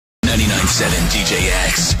99.7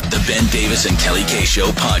 DJX, the Ben Davis and Kelly K Show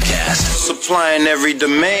podcast. Supplying every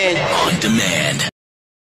demand. On demand.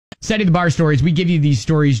 Setting the bar stories. We give you these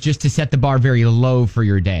stories just to set the bar very low for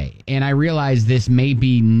your day. And I realize this may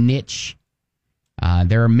be niche.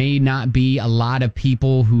 There may not be a lot of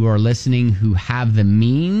people who are listening who have the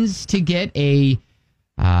means to get a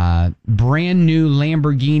brand new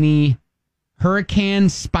Lamborghini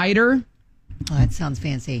Huracan Spider. Oh, that sounds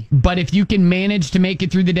fancy. But if you can manage to make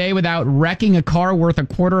it through the day without wrecking a car worth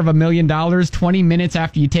 $250,000 20 minutes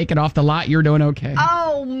after you take it off the lot, you're doing okay.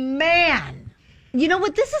 Oh, man. You know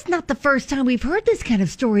what? This is not the first time we've heard this kind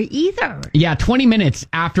of story either. Yeah, 20 minutes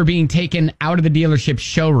after being taken out of the dealership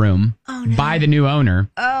showroom by the new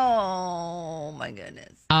owner. Oh, my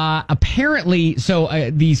goodness. Apparently,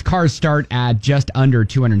 these cars start at just under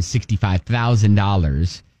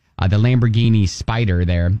 $265,000. The Lamborghini Spider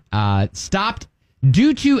there stopped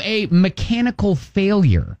due to a mechanical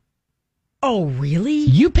failure. Oh, really?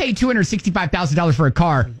 You pay $265,000 for a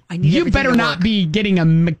car. You better not be getting a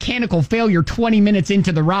mechanical failure 20 minutes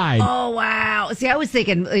into the ride. Oh, wow. See, I was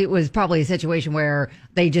thinking it was probably a situation where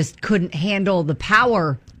they just couldn't handle the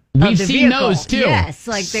power We've of the seen vehicle. those, too. Yes,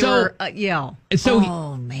 like they were,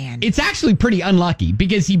 So man. It's actually pretty unlucky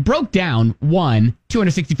because he broke down,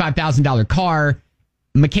 $265,000 car,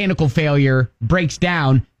 mechanical failure, breaks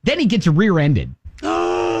down, then he gets rear-ended.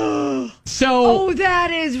 Oh,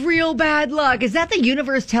 that is real bad luck. Is that the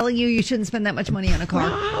universe telling you shouldn't spend that much money on a car?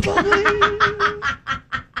 Probably.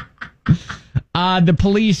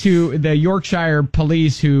 The Yorkshire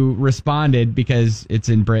police who responded, because it's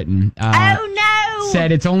in Britain.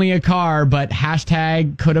 Said it's only a car, but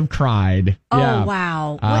hashtag could have cried. Oh, yeah.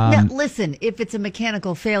 wow. Now, listen, if it's a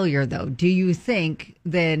mechanical failure, though, do you think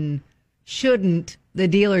then shouldn't the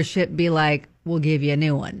dealership be like, we'll give you a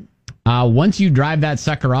new one? Once you drive that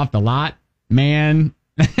sucker off the lot, man,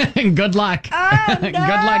 good luck. Oh, no. Good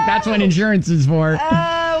luck. That's what insurance is for.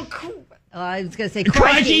 Oh, I was going to say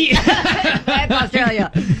crikey. That's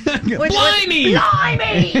Australia. Blimey!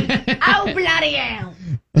 Blimey! Oh, bloody hell.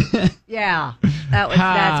 Yeah,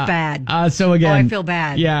 that's bad. So again, I feel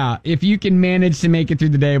bad. Yeah, if you can manage to make it through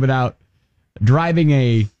the day without driving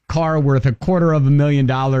a car worth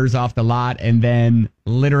 $250,000 off the lot and then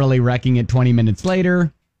literally wrecking it 20 minutes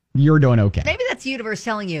later, you're doing okay. Maybe that's the universe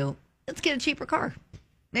telling you, let's get a cheaper car.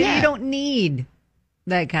 Maybe you don't need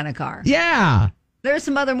that kind of car. Yeah. There's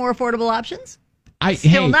some other more affordable options.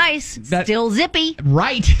 Still nice. Still zippy.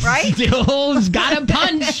 Right. Still's got a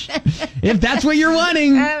punch. If that's what you're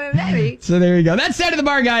wanting. Maybe. So there you go. That's Set of the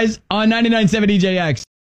Bar, guys, on 99.7 DJX.